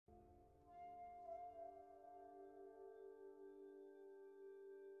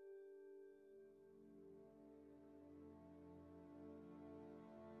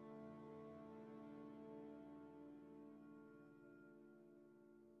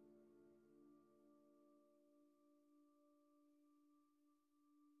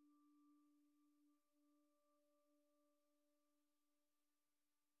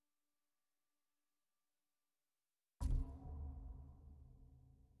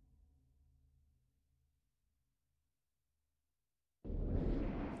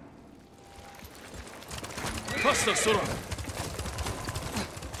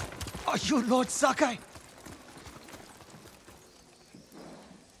Are you Lord Sakai?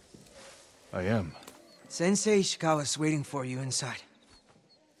 I am. Sensei Ishikawa's waiting for you inside.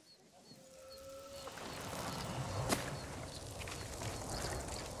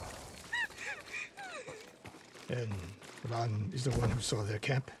 And Ran is the one who saw their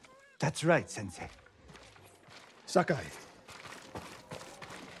camp? That's right, Sensei. Sakai.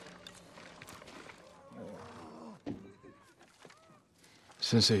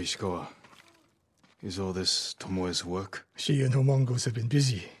 Sensei Ishikawa, is all this Tomoe's work? She and her Mongols have been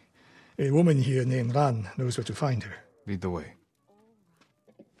busy. A woman here named Ran knows where to find her. Lead the way.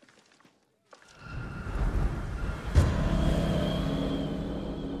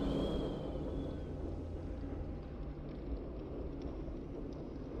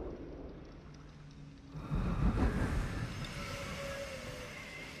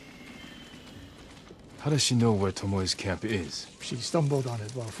 How does she know where Tomoe's camp is? She stumbled on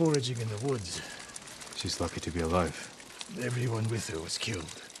it while foraging in the woods. She's lucky to be alive. Everyone with her was killed.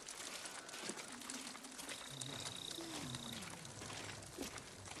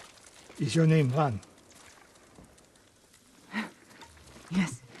 Is your name Ran?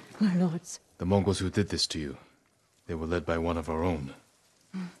 Yes, my lords. The Mongols who did this to you, they were led by one of our own.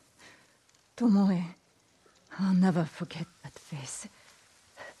 Tomoe. I'll never forget that face.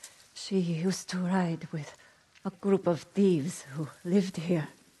 She used to ride with a group of thieves who lived here.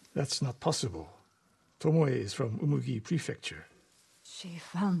 That's not possible. Tomoe is from Umugi Prefecture. She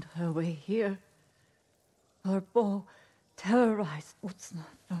found her way here. Her bow terrorized Otsuna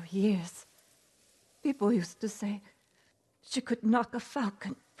for years. People used to say she could knock a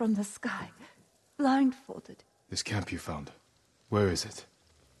falcon from the sky, blindfolded. This camp you found, where is it?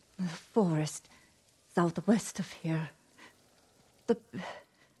 The forest southwest of here.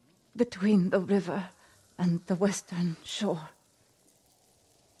 Between the river and the western shore.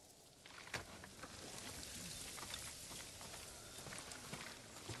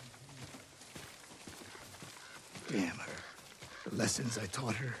 Damn her. The lessons I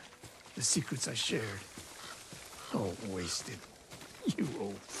taught her, the secrets I shared. All wasted. You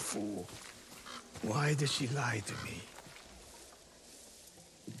old fool. Why did she lie to me?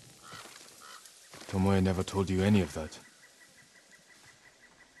 Tomoe never told you any of that.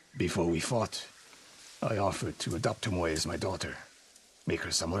 Before we fought, I offered to adopt Tomoe as my daughter. Make her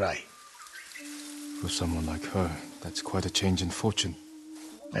samurai. For someone like her, that's quite a change in fortune.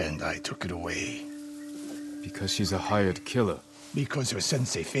 And I took it away. Because she's a hired killer. Because her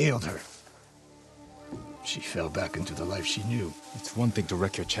sensei failed her. She fell back into the life she knew. It's one thing to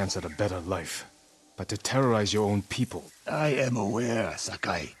wreck your chance at a better life, but to terrorize your own people. I am aware,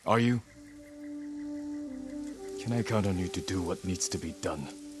 Sakai. Are you? Can I count on you to do what needs to be done?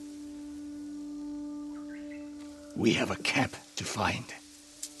 We have a camp to find.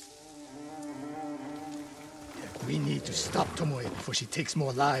 We need to stop Tomoe before she takes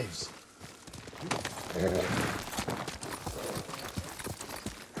more lives.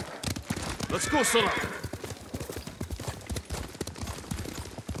 Let's go, Sora!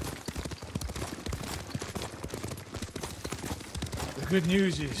 The good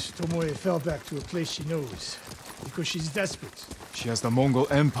news is Tomoe fell back to a place she knows, because she's desperate. She has the Mongol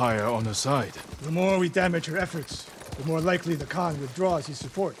Empire on her side. The more we damage her efforts, the more likely the Khan withdraws his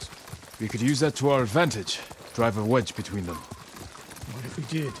support. We could use that to our advantage. Drive a wedge between them. What if we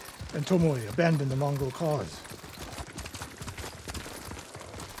did, and Tomoe abandoned the Mongol cause?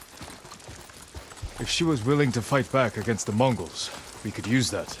 If she was willing to fight back against the Mongols, we could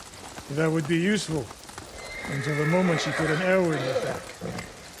use that. That would be useful, until the moment she put an arrow in her back.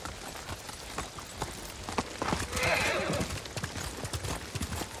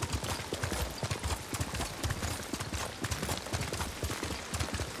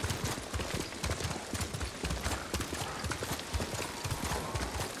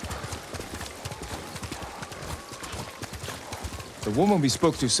 The woman we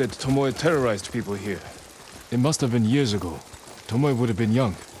spoke to said Tomoe terrorized people here. It must have been years ago. Tomoe would have been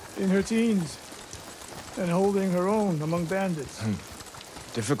young. In her teens, and holding her own among bandits.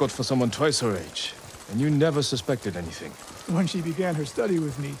 Difficult for someone twice her age. And you never suspected anything. When she began her study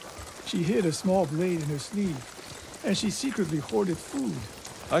with me, she hid a small blade in her sleeve, and she secretly hoarded food.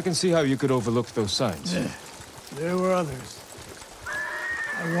 I can see how you could overlook those signs. There were others.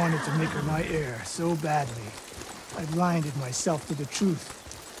 I wanted to make her my heir so badly. I blinded myself to the truth.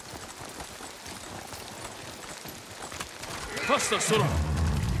 Faster, Sora!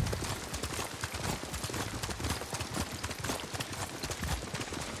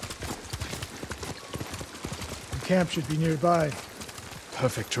 The camp should be nearby.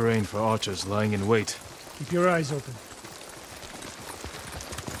 Perfect terrain for archers lying in wait. Keep your eyes open.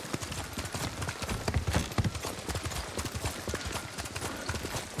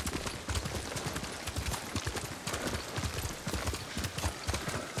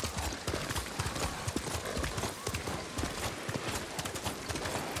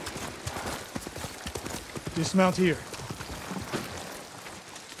 Dismount here.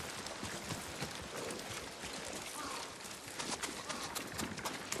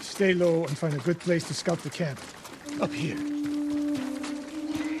 Stay low and find a good place to scout the camp. Up here.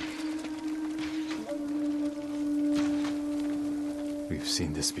 We've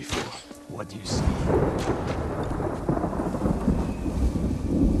seen this before. What do you see?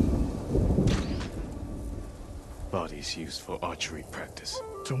 Bodies used for archery practice.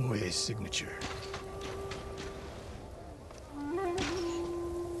 Tomoe's signature.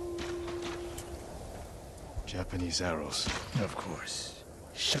 Japanese arrows. Of course.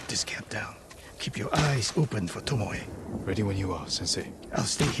 Shut this camp down. Keep your eyes open for Tomoe. Ready when you are, Sensei. I'll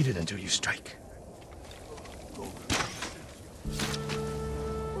stay hidden until you strike.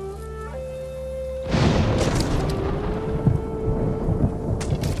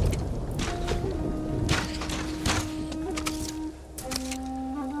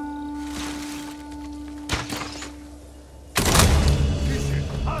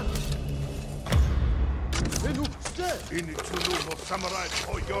 Samurai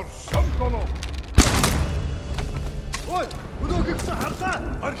for your samkono. Oi, udogi sa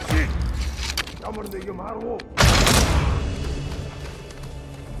harta. Arshi. Yamar de yamaro.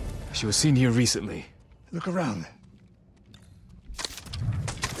 She was seen here recently. Look around.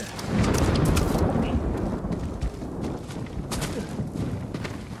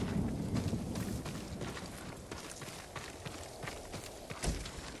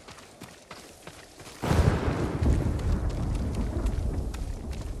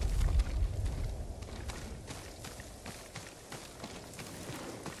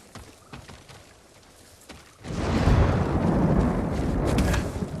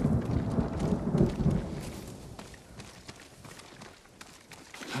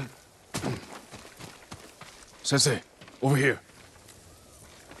 Sensei, over here.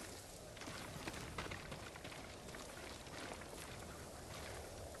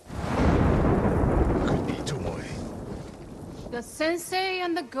 Could be Tomoe. The sensei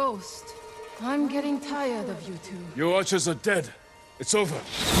and the ghost. I'm getting tired of you two. Your archers are dead. It's over.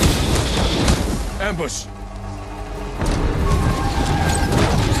 Ambush.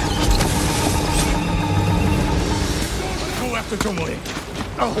 Go after Tomoe.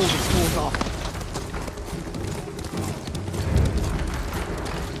 I'll hold these fools off.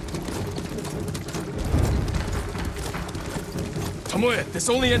 Tomoe, this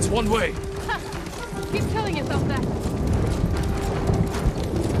only ends one way. Ha! Keep telling yourself that.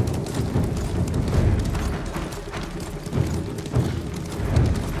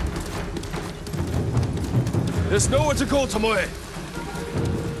 There's nowhere to go, Tomoe.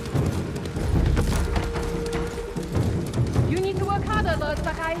 You need to work harder, Lord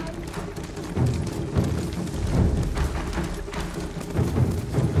Sakai.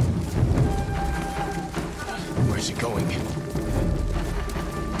 Where's she going?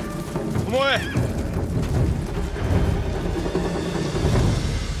 Tomoe!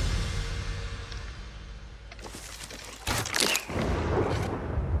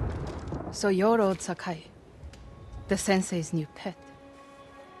 So you're Lord Sakai, the sensei's new pet.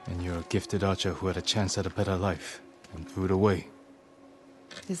 And you're a gifted archer who had a chance at a better life and threw it away.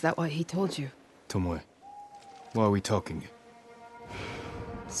 Is that what he told you? Tomoe, why are we talking?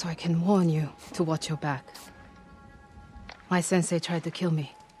 So I can warn you to watch your back. My sensei tried to kill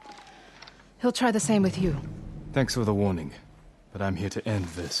me. He'll try the same with you. Thanks for the warning, but I'm here to end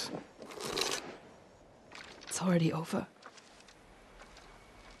this. It's already over.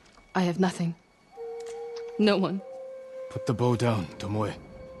 I have nothing. No one. Put the bow down, Tomoe.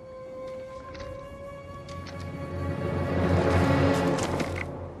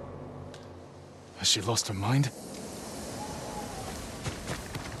 Has she lost her mind?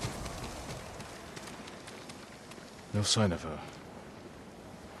 No sign of her.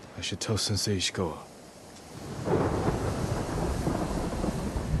 I should tell Sensei Ishikawa.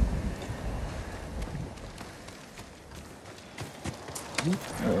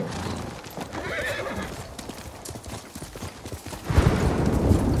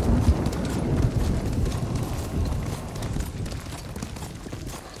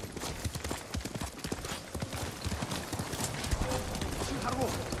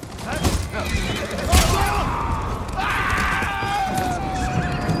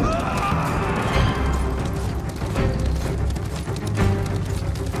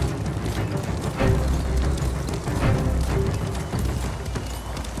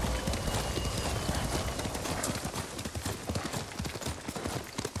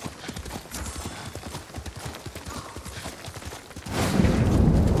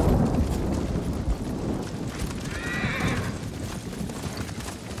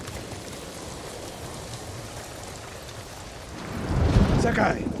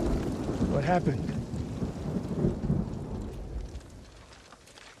 What happened?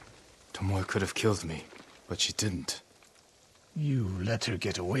 Tomoe could have killed me, but she didn't. You let her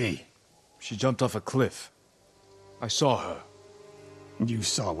get away. She jumped off a cliff. I saw her. You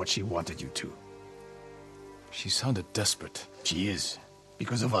saw what she wanted you to. She sounded desperate. She is.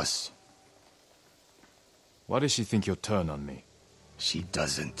 Because of us. Why does she think you'll turn on me? She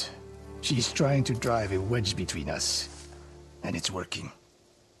doesn't. She's trying to drive a wedge between us. And it's working.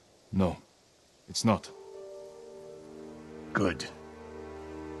 No, it's not. Good.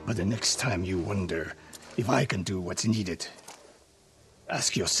 But the next time you wonder if I can do what's needed,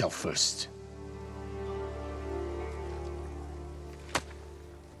 ask yourself first.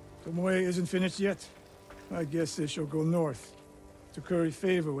 Tomoe isn't finished yet. I guess they shall go north, to curry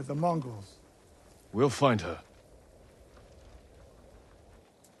favor with the Mongols. We'll find her.